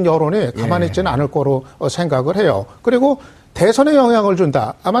국민 여론이 가만히 있지는 않을 거로 생각을 해요. 그리고 대선에 영향을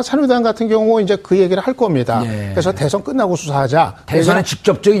준다. 아마 새누리당 같은 경우 이제 그 얘기를 할 겁니다. 그래서 대선 끝나고 수사하자. 대선에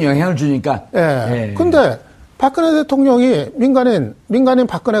직접적인 영향을 주니까. 근데 박근혜 대통령이 민간인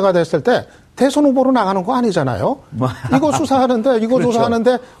박근혜가 됐을 때 대선 후보로 나가는 거 아니잖아요. 이거 수사하는데, 이거 그렇죠.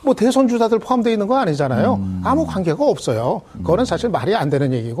 조사하는데, 대선 주자들 포함되어 있는 거 아니잖아요. 아무 관계가 없어요. 그거는 사실 말이 안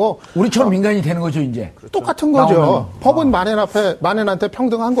되는 얘기고. 우리처럼 민간인이 되는 거죠, 이제. 그렇죠. 똑같은 거죠. 법은 만인한테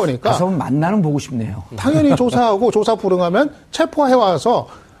평등한 거니까. 가서 만나는 보고 싶네요. 당연히 조사하고 조사 불응하면 체포해와서,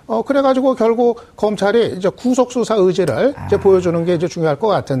 그래가지고 결국 검찰이 이제 구속수사 의지를 이제 보여주는 게 이제 중요할 것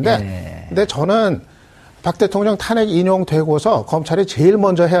같은데. 근데 저는 박 대통령 탄핵 인용되고서 검찰이 제일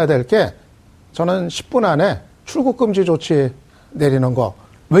먼저 해야 될 게 저는 10분 안에 출국 금지 조치 내리는 거.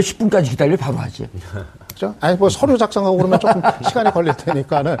 왜 10분까지 기다려? 바로 하지. 그죠? 아니, 서류 작성하고 그러면 조금 시간이 걸릴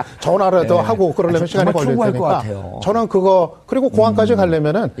테니까는 전화라도 하고 그러려면 시간이 걸릴 테니까. 저는 그거, 그리고 공항까지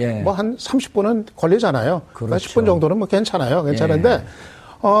가려면은 한 30분은 걸리잖아요. 그렇죠. 10분 정도는 괜찮아요. 괜찮은데,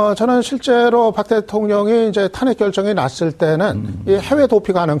 저는 실제로 박 대통령이 이제 탄핵 결정이 났을 때는 이 해외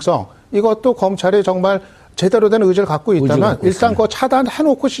도피 가능성 이것도 검찰이 정말 제대로 된 의지를 갖고 있다면 일단 그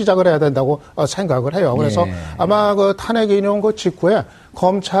차단해놓고 시작을 해야 된다고 생각을 해요. 그래서 아마 그 탄핵 인용 그 직후에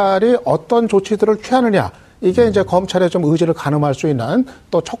검찰이 어떤 조치들을 취하느냐 이게 이제 검찰의 좀 의지를 가늠할 수 있는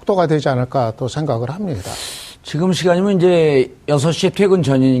또 척도가 되지 않을까 또 생각을 합니다. 지금 시간이면 이제 6시에 퇴근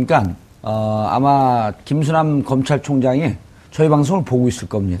전이니까 아마 김수남 검찰총장이 저희 방송을 보고 있을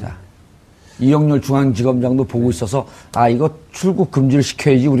겁니다. 이영렬 중앙지검장도 보고 있어서 이거 출국 금지를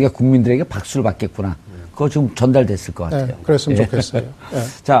시켜야지 우리가 국민들에게 박수를 받겠구나. 그거 지금 전달됐을 것 같아요. 네, 그랬으면 좋겠어요. 네.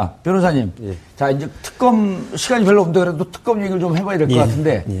 자, 변호사님. 자, 이제 특검 시간이 별로 없는데 그래도 특검 얘기를 좀 해봐야 될 것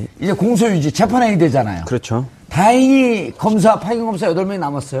같은데 이제 공소유지 재판행위 되잖아요. 그렇죠. 다행히 파견검사 8명이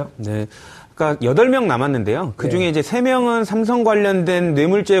남았어요. 네. 그러니까 8명 남았는데요. 그중에 이제 3명은 삼성 관련된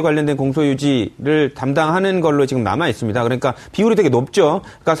뇌물죄에 관련된 공소유지를 담당하는 걸로 지금 남아 있습니다. 그러니까 비율이 되게 높죠.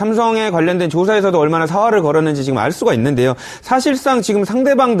 그러니까 삼성에 관련된 조사에서도 얼마나 사활을 걸었는지 지금 알 수가 있는데요. 사실상 지금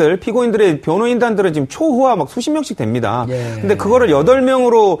상대방들, 피고인들의 변호인단들은 지금 초호화 막 수십 명씩 됩니다. 근데 그거를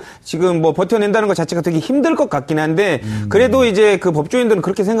 8명으로 지금 뭐 버텨낸다는 것 자체가 되게 힘들 것 같긴 한데 그래도 이제 그 법조인들은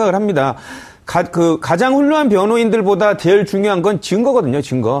그렇게 생각을 합니다. 가장 훌륭한 변호인들보다 제일 중요한 건 증거거든요,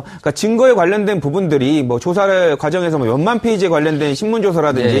 증거. 그러니까 증거에 관련된 부분들이 뭐 조사 과정에서 뭐 몇만 페이지에 관련된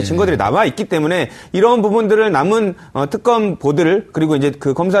신문조서라든지 증거들이 남아 있기 때문에 이런 부분들을 남은 특검 보들 그리고 이제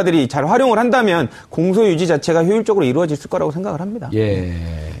그 검사들이 잘 활용을 한다면 공소유지 자체가 효율적으로 이루어질 거라고 생각을 합니다. 예.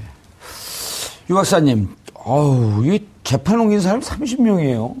 유 박사님, 이 재판 옮긴 사람이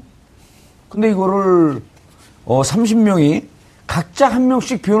 30명이에요. 근데 이거를 30명이 각자 한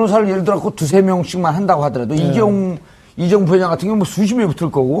명씩 변호사를 예를 들어 갖고 2-3명씩만 한다고 하더라도 이정 부회장 같은 경우는 뭐 수십 명이 붙을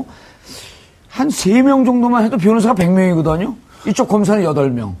거고 한 3명 정도만 해도 변호사가 100명이거든요. 이쪽 검사는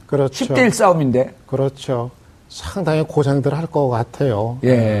 8명. 그렇죠. 10대1 싸움인데. 그렇죠. 상당히 고생들 할 것 같아요.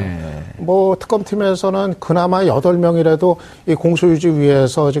 예. 뭐 특검팀에서는 그나마 8명이라도 이 공소유지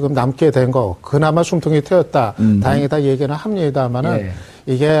위에서 지금 남게 된 거 그나마 숨통이 트였다. 다행이다 얘기는 합니다만은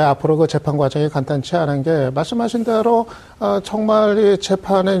이게 앞으로 그 재판 과정이 간단치 않은 게 말씀하신 대로 정말 이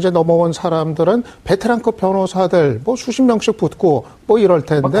재판에 이제 넘어온 사람들은 베테랑급 변호사들 뭐 수십 명씩 붙고 뭐 이럴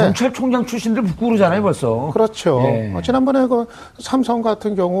텐데 검찰총장 출신들 붙고 그러잖아요 벌써. 그렇죠. 지난번에 그 삼성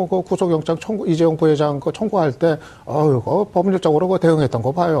같은 경우 그 구속영장 청구 이재용 부회장 그 청구할 때 이거 법률적으로 그 대응했던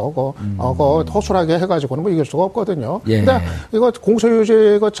거 봐요. 그거 허술하게 해가지고는 뭐 이길 수가 없거든요. 근데 이거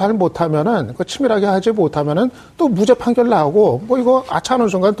공소유지 이거 잘 못하면은 그 치밀하게 하지 못하면은 또 무죄 판결 나오고 뭐 이거 하는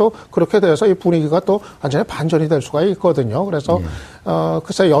순간 또 그렇게 돼서 이 분위기가 또 완전히 반전이 될 수가 있거든요. 그래서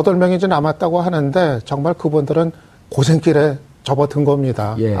글쎄 8명이 이제 남았다고 하는데 정말 그분들은 고생길에 접어든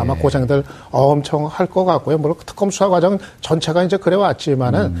겁니다. 아마 고생들 엄청 할 것 같고요. 물론 특검 수사 과정 전체가 이제 그래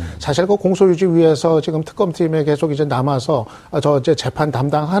왔지만은 사실 그 공소유지 위에서 지금 특검팀에 계속 이제 남아서 이제 재판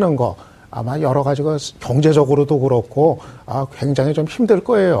담당하는 거 아마 여러 가지 경제적으로도 그렇고 굉장히 좀 힘들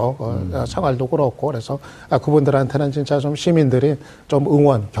거예요. 생활도 그렇고 그래서 그분들한테는 진짜 좀 시민들이 좀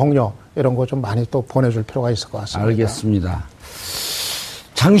응원, 격려 이런 거 좀 많이 또 보내줄 필요가 있을 것 같습니다. 알겠습니다.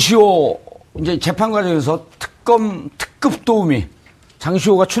 장시호 이제 재판 과정에서 특급 도우미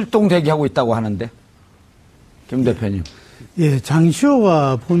장시호가 출동 대기하고 있다고 하는데 김 대표님. 예,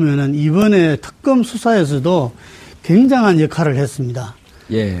 장시호가 보면은 이번에 특검 수사에서도 굉장한 역할을 했습니다.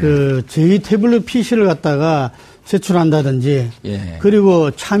 그 제2 태블릿 PC를 갖다가 제출한다든지 그리고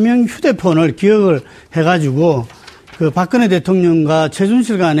차명 휴대폰을 기억을 해가지고 그 박근혜 대통령과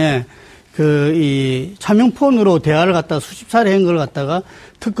최순실 간에 그 이 차명폰으로 대화를 갖다가 수십 차례 한 걸 갖다가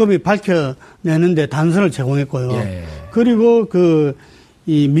특검이 밝혀내는데 단서를 제공했고요. 그리고 그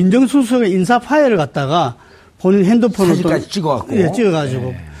이 민정수석의 인사 파일을 갖다가 본인 핸드폰으로 사진까지 찍어갖고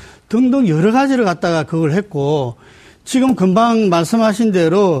찍어가지고 등등 여러 가지를 갖다가 그걸 했고. 지금 금방 말씀하신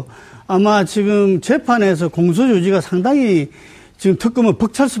대로 아마 지금 재판에서 공소유지가 상당히 지금 특검은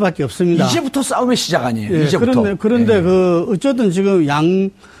벅찰 수밖에 없습니다. 이제부터 싸움의 시작 아니에요? 이제부터. 그런데 어쨌든 지금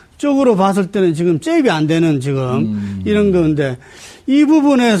양쪽으로 봤을 때는 지금 잽이 안 되는 지금 이런 건데 이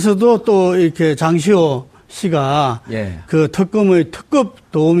부분에서도 또 이렇게 장시호 씨가 그 특검의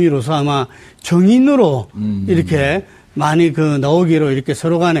특급 도우미로서 아마 정인으로 이렇게 많이 나오기로 이렇게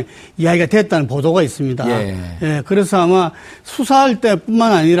서로 간에 이야기가 됐다는 보도가 있습니다. 그래서 아마 수사할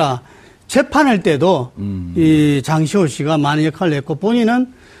때뿐만 아니라 재판할 때도 이 장시호 씨가 많은 역할을 했고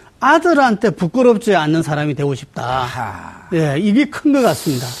본인은 아들한테 부끄럽지 않는 사람이 되고 싶다. 이게 큰 것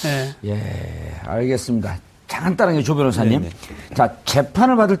같습니다. 알겠습니다. 간단하게 조 변호사님. 자,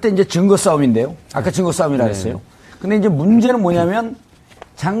 재판을 받을 때 이제 증거 싸움인데요. 아까 증거 싸움이라 했어요. 근데 이제 문제는 뭐냐면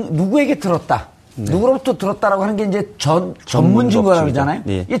누구에게 들었다. 누구로부터 들었다라고 하는 게 이제 전문 증거라고 그러잖아요.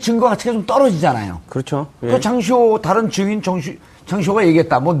 예. 이게 증거 가치가 좀 떨어지잖아요. 그렇죠. 예. 그 장시호 다른 증인 장시호가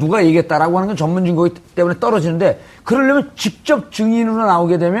얘기했다, 뭐 누가 얘기했다라고 하는 건 전문 증거이기 때문에 떨어지는데 그러려면 직접 증인으로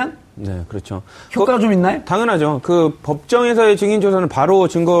나오게 되면 네, 그렇죠. 효과가 좀 있나요? 당연하죠. 그 법정에서의 증인 조사는 바로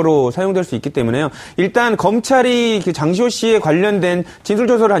증거로 사용될 수 있기 때문에요. 일단 검찰이 그 장시호 씨에 관련된 진술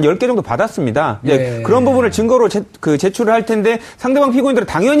조서를 한 10개 정도 받았습니다. 예. 그런 부분을 증거로 제출을 할 텐데 상대방 피고인들은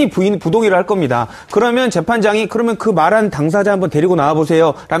당연히 부동의를 할 겁니다. 그러면 재판장이 그러면 그 말한 당사자 한번 데리고 나와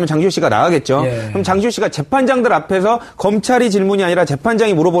보세요. 라면 장시호 씨가 나가겠죠. 예. 그럼 장시호 씨가 재판장들 앞에서 검찰이 질문이 아니라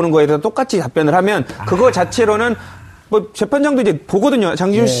재판장이 물어보는 거에 대해서 똑같이 답변을 하면 그거 자체로는 뭐 재판장도 이제 보거든요.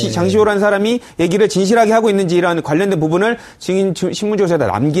 장시호라는 사람이 얘기를 진실하게 하고 있는지 이런 관련된 부분을 증인 신문조사에다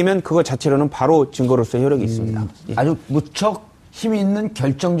남기면 그거 자체로는 바로 증거로서의 효력이 있습니다. 아주 무척 힘이 있는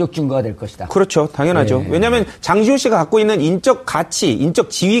결정적 증거가 될 것이다. 그렇죠. 당연하죠. 왜냐하면 장시호 씨가 갖고 있는 인적 가치,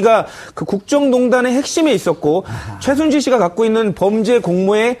 인적 지위가 그 국정농단의 핵심에 있었고 최순실 씨가 갖고 있는 범죄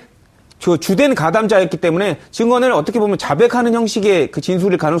공모의 주된 가담자였기 때문에 증언을 어떻게 보면 자백하는 형식의 그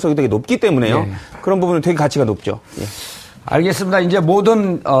진술일 가능성이 되게 높기 때문에요. 그런 부분은 되게 가치가 높죠. 예. 알겠습니다. 이제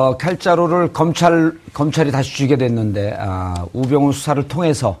모든 칼자루를 검찰이 다시 쥐게 됐는데 우병우 수사를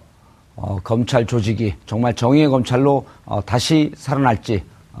통해서 검찰 조직이 정말 정의의 검찰로 다시 살아날지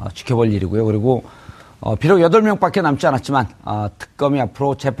지켜볼 일이고요. 그리고 비록 8명밖에 남지 않았지만 특검이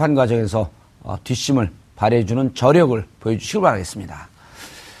앞으로 재판 과정에서 뒷심을 발휘해주는 저력을 보여주시길 바라겠습니다.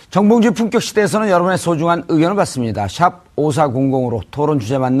 정봉주의 품격시대에서는 여러분의 소중한 의견을 받습니다. 샵 5400으로 토론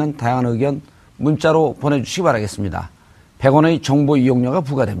주제 맞는 다양한 의견 문자로 보내주시기 바라겠습니다. 100원의 정보 이용료가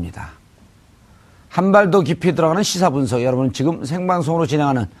부과됩니다. 한 발 더 깊이 들어가는 시사 분석, 여러분은 지금 생방송으로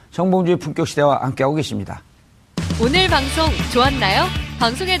진행하는 정봉주의 품격시대와 함께하고 계십니다. 오늘 방송 좋았나요?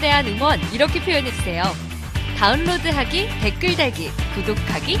 방송에 대한 응원 이렇게 표현해주세요. 다운로드하기, 댓글 달기,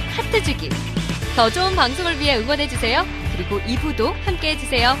 구독하기, 하트 주기. 더 좋은 방송을 위해 응원해주세요. 그리고 2부도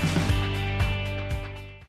함께해주세요.